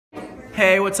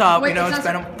Hey, what's up? Wait, we know it's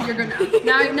been You're good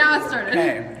now. Now it started.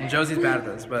 Hey, and Josie's bad at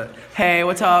this, but hey,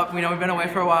 what's up? We know we've been away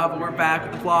for a while, but we're back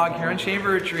with the vlog here on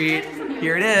Chamber Retreat.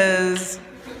 Here it is.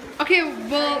 Okay,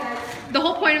 well, the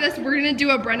whole point of this, we're gonna do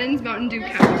a Brennan's Mountain Dew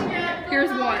count.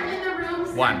 Here's one.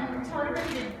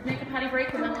 Make a potty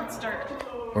break and then let's start.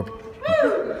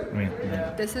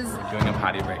 This is Doing a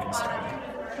potty break and stuff.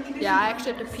 yeah. I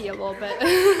actually have to pee a little bit.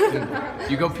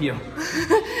 You go pee.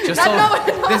 Just That's so not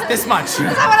what- this much.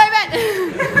 That's not what I meant.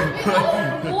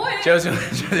 Josie,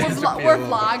 We're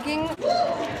vlogging.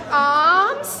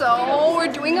 So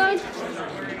we're doing a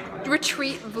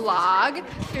retreat vlog.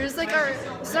 Here's like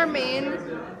this is our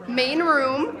main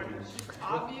room.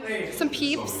 Some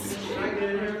peeps.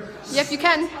 Yep, you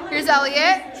can. Here's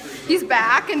Elliot. He's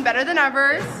back and better than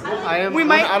ever. I am.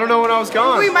 I don't know when I was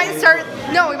gone. We might start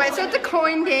the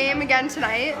coin game again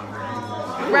tonight.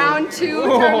 Round 2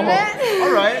 tournament.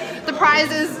 All right. The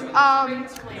prize is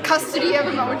custody of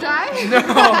Emoji. No,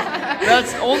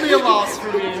 that's only a loss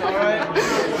for me. All right.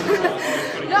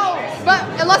 No, but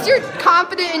unless you're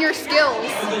confident in your skills.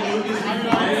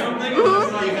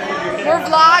 We're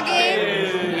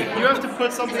vlogging. You have to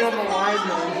put something on the line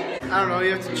though. I don't know,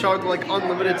 you have to chug like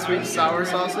unlimited sweet and sour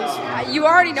sauces. You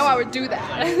already know I would do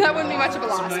that. That wouldn't be much of a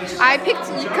loss. I picked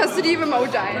custody of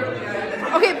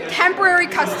Emoji. Okay, temporary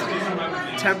custody.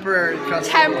 Temporary custody.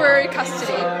 Temporary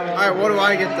custody. Alright, what do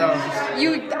I get though?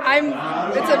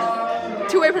 It's a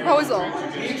two-way proposal.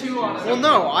 Well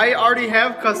no, I already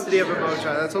have custody of Emoji.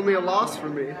 That's only a loss for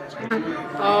me.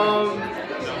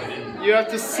 You have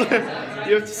to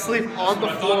sleep on the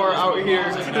floor out here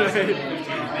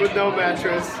tonight with no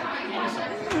mattress.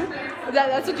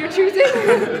 That's what you're choosing?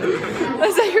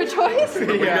 Is that your choice?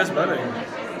 Yeah. You guys betting?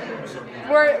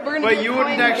 We're gonna. But you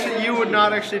would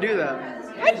not actually do that.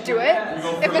 I'd do it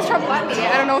if Miss Trump let me.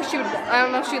 I don't know if she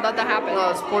would let that happen. No,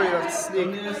 it's poor you have to sneak.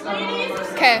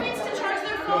 Okay.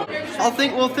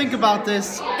 We'll think about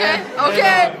this. Okay.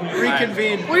 And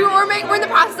reconvene. We're in the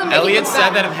process of making Elliot it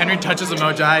said back. that if Henry touches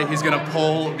Emoji, he's gonna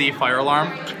pull the fire alarm.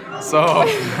 So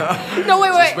no,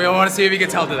 wait. we want to see if he can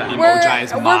tell to that. Emoji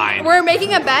is mine. We're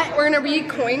making a bet. We're gonna read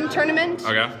coin tournament.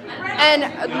 Okay. And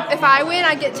if I win,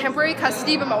 I get temporary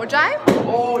custody of Emoji.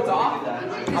 Oh, it's off.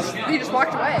 He just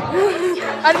walked away.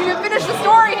 I didn't even finish the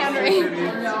story, Henry.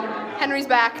 Henry's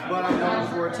back. But I'm going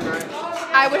for it tonight.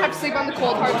 I would have to sleep on the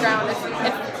cold hard ground if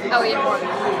Elliot won.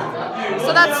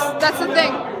 So that's the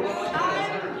thing.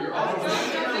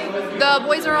 The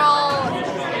boys are all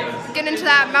getting into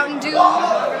that Mountain Dew.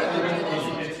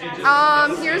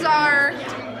 Here's our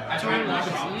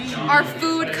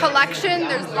food collection.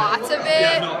 There's lots of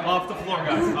it. Off the floor,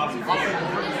 guys. Off the floor.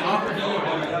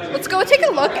 Let's go take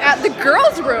a look at the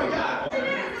girls' room.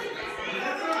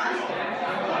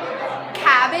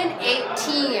 Cabin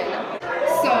 18.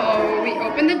 So we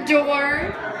open the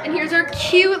door, and here's our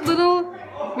cute little.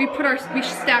 We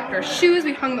stacked our shoes.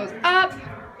 We hung those up.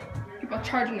 People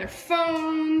charging their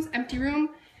phones. Empty room.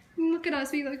 And look at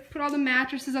us. We like put all the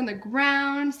mattresses on the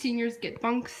ground. Seniors get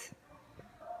bunks.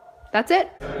 That's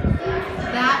it.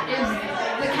 That is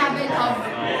the cabin of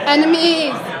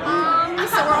enemies.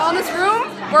 So we're all in this room.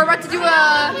 We're about to do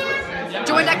a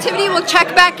joint activity. We'll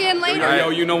check back in later. Yo,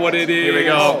 you know what it is. Here we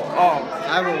go. Oh,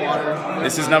 I have a water.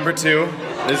 This is number 2.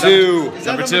 Is that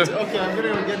Number 2. Okay, I'm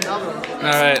gonna get another one.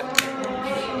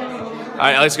 All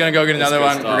right, Elliott's gonna go get another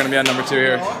one. We're gonna be on number 2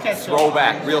 here.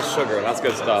 Throwback, real sugar. That's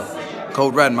good stuff.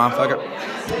 Code red, motherfucker.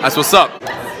 That's what's up.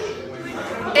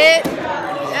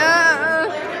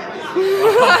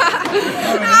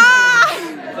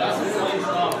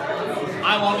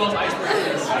 I love those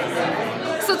icebreakers.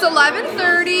 So it's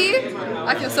 11:30.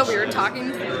 I feel so weird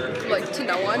talking like to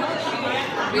no one.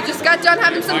 We just got done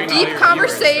having some deep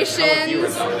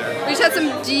conversations. We just had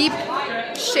some deep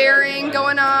sharing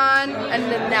going on,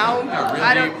 and then now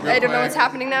I don't know what's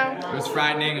happening now. It was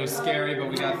frightening. It was scary, but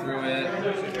we got through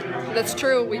it. That's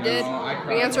true. We did.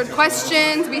 We answered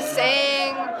questions. We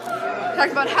sang.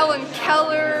 Talked about Helen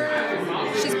Keller.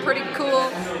 She's pretty cool.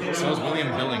 So is William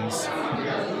Billings.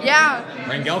 Yeah.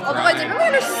 Rangel Although I didn't really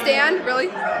understand, really.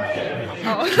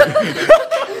 Oh.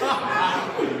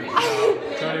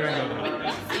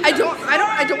 I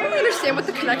don't really understand what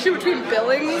the connection between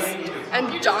Billings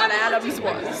and John Adams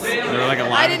was. They were like a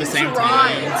lot of the same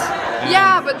times.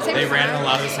 Yeah, but same They ran in time. a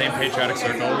lot of the same patriotic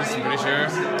circles, I'm pretty sure.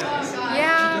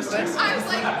 Yeah,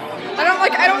 but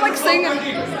I don't like singing.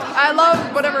 I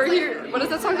love whatever here. What is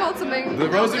that song called? Something. The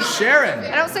Rose of Sharon.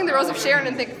 I don't sing the Rose of Sharon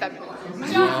and think feminine.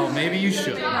 Well, maybe you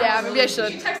should. Yeah, maybe I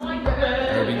should.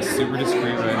 You're being super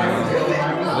discreet right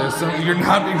now. You're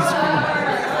not being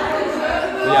discreet.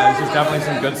 But yeah, there's just definitely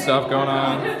some good stuff going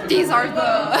on. These are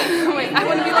the. Wait, I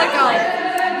want to be like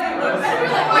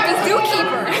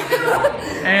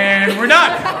And we're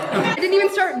done. I didn't even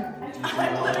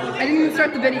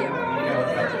start the video.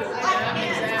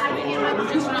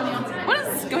 What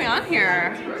is going on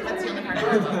here?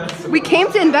 We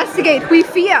came to investigate. We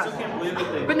fear.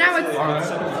 But now it's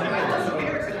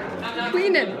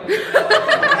cleaning.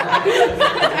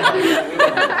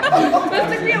 That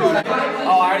took me a little.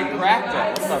 Oh, I already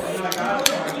cracked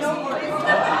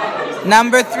it.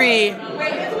 Number 3.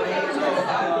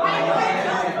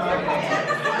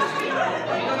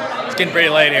 It's getting pretty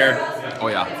late here. Oh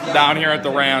yeah. Down here at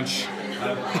the ranch.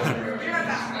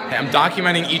 Hey, I'm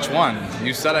documenting each one.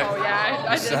 You said I. Oh yeah,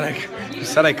 I did. You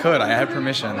said I could. I had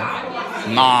permission.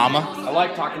 Mom. I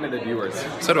like talking to the viewers.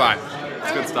 So do I.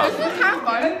 It's good This stuff. is kind of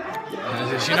fun.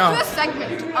 Let's Let's do a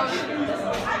segment of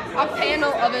a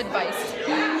panel of advice.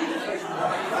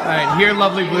 All right, here,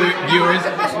 lovely viewers.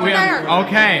 We have,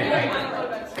 okay.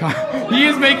 He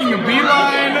is making a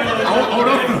beeline. Oh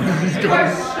no!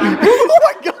 Oh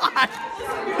my God!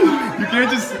 You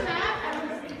can't just.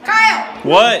 Kyle!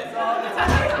 What?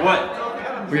 What?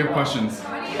 We have questions.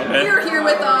 We're here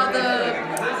with the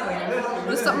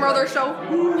something or other show.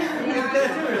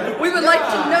 We would like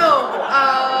to know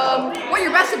what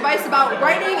your best advice about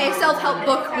writing a self-help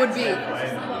book would be.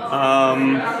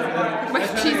 My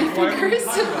cheesy fingers.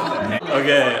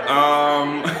 Okay,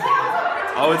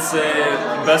 I would say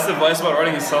best advice about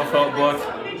writing a self-help book.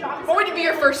 What would be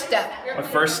your first step? My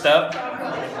first step,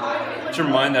 get your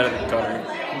mind out of the gutter.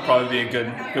 Would probably be a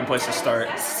good place to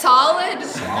start. Solid.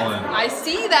 Solid. I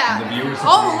see that. The viewers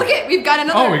Oh, look it. We've got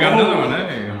another. Oh, we got another one.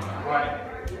 Hey.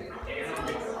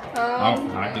 Oh,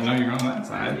 I didn't know you were on that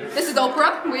side. This is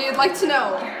Oprah. We'd like to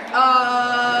know,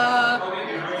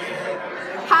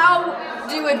 how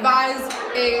do you advise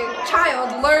a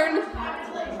child learn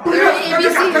their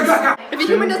ABCs? If a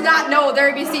human does not know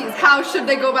their ABCs, how should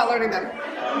they go about learning them?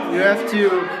 You have to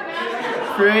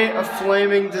create a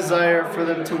flaming desire for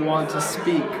them to want to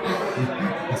speak,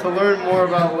 to learn more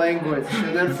about language,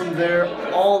 and then from there,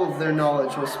 all of their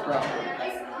knowledge will sprout.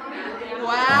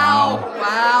 Wow.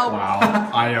 Wow.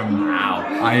 I am.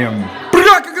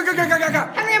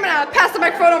 Henry, I'm gonna pass the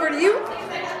microphone over to you.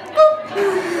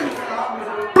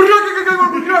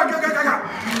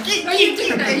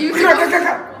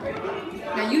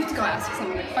 Now you go ask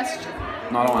someone a question.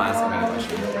 No, I don't want to ask him any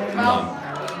question. Well,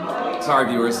 Sorry,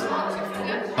 viewers.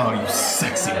 Oh, you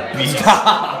sexy beast.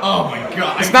 Oh my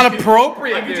God. It's not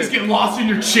appropriate, I could dude. just get lost in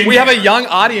your chin. We have a young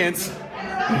audience.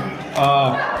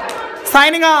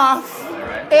 Signing off.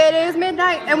 it is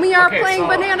midnight and we are Okay, playing so-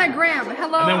 Bananagram.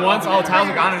 Hello. And then once all the tiles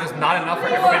are gone and there's not enough for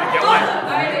everybody to get one,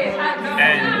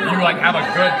 and you like have a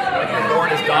good, like your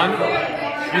board is done,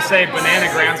 you say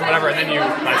bananagrams or whatever, and then you,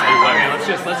 that's how you play. Okay,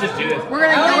 let's just do this. We're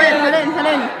gonna go in. Head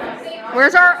in.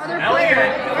 Where's our other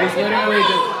player? He's literally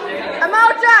just. I'm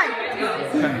outside.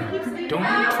 Don't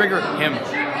trigger him.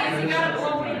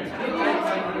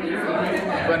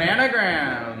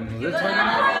 Bananagrams. This one.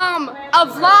 A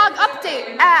vlog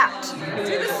update at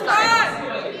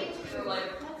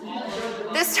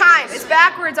this time. It's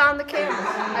backwards on the camera,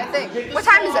 I think. What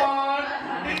time is it?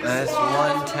 It's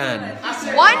 1:10.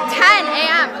 1:10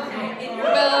 a.m.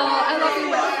 Well, I love you.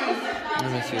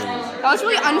 Let me see. That was a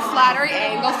really unflattering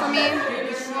angle for me.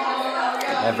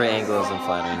 Every angle is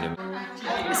unflattering to me.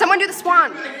 Someone do the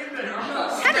swan.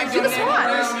 Henry, do the swan.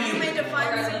 It's all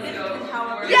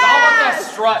about that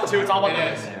Yes! strut too. It's all about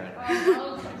this.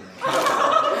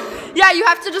 Yeah, you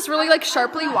have to just really like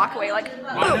sharply walk away, like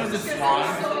Mine boom. is the swan.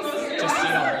 Just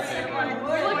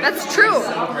That's true.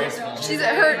 graceful. She's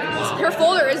her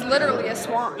folder is literally a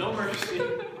swan.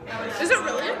 Is it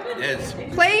really? It's.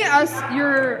 Play us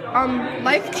your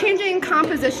life-changing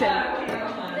composition.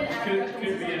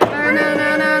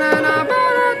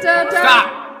 Stop!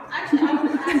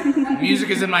 Music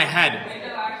is in my head.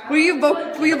 Will you His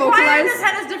vocalize?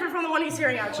 head is different from the one he's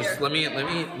hearing out here. Just let me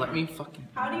fucking.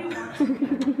 How do you?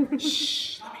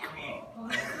 Shh. Let me create.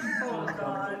 Oh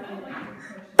God.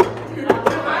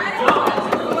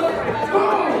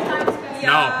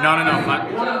 No.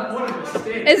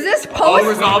 Is this Oh, post?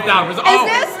 resolve down. Is this?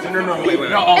 No, wait.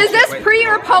 No, oh, Is this pre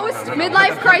or post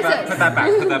midlife crisis? Put that back.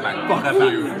 Put that back. Put that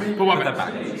back. Put what Put that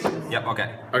back? back. Yep. Okay.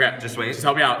 Okay. Just wait. Just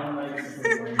help me out.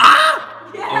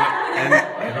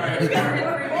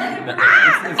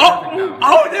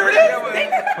 Oh, there it is.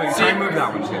 Wait, try and move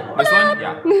that one too. This one?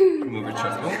 Yeah. Move it.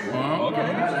 Just. Okay.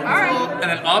 And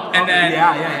then up, and then.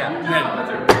 Yeah. And then.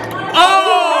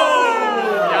 Oh!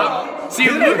 Yep. See,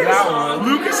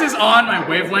 Lucas is on my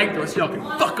wavelength. The rest of y'all can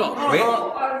fuck up. Wait.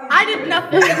 I did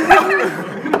nothing.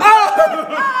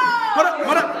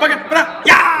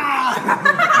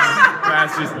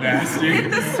 That's just nasty.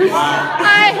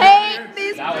 I hate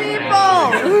these people.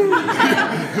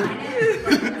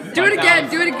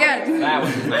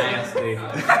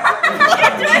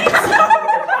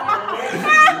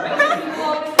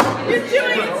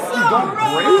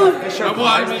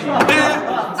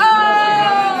 Oh!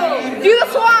 Do the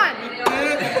swan!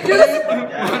 Do the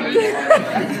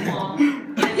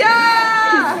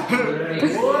Yeah!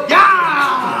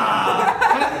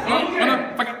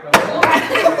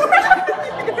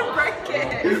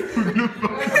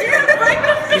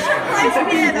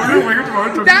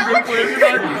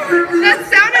 That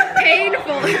sounded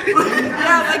painful.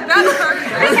 Yeah, like that hurt.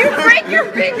 Did you break your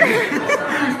finger?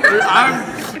 I'm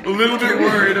a little bit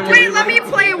worried. Wait, let me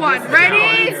play one.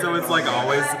 Ready? So it's like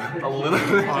always a little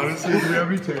bit. Honestly,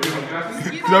 Gabby, take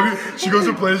it. Gabby, she goes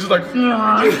to play, it's just like.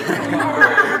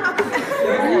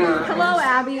 Hello,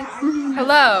 Abby.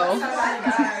 Hello.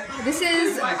 This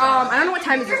is, I don't know what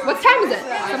time is it. What time is it?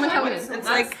 Someone tell me. It's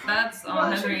like That's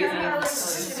Henry and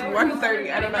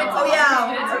 1:30. I don't know. Oh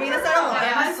yeah. Arena's at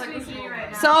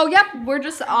 11. So, yep, we're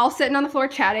just all sitting on the floor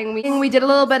chatting. We did a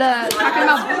little bit of talking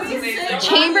about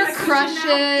chamber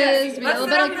crushes. We did a little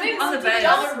bit of on the bed.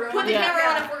 Put the camera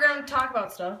on if we're gonna talk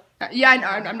about stuff. yeah, I know.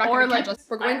 I'm not gonna catch us.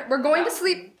 We're going to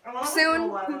sleep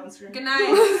soon. Good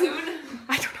night. Soon?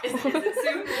 I don't know. Is it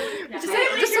soon?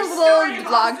 Just a little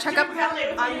vlog checkup.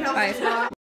 Bye.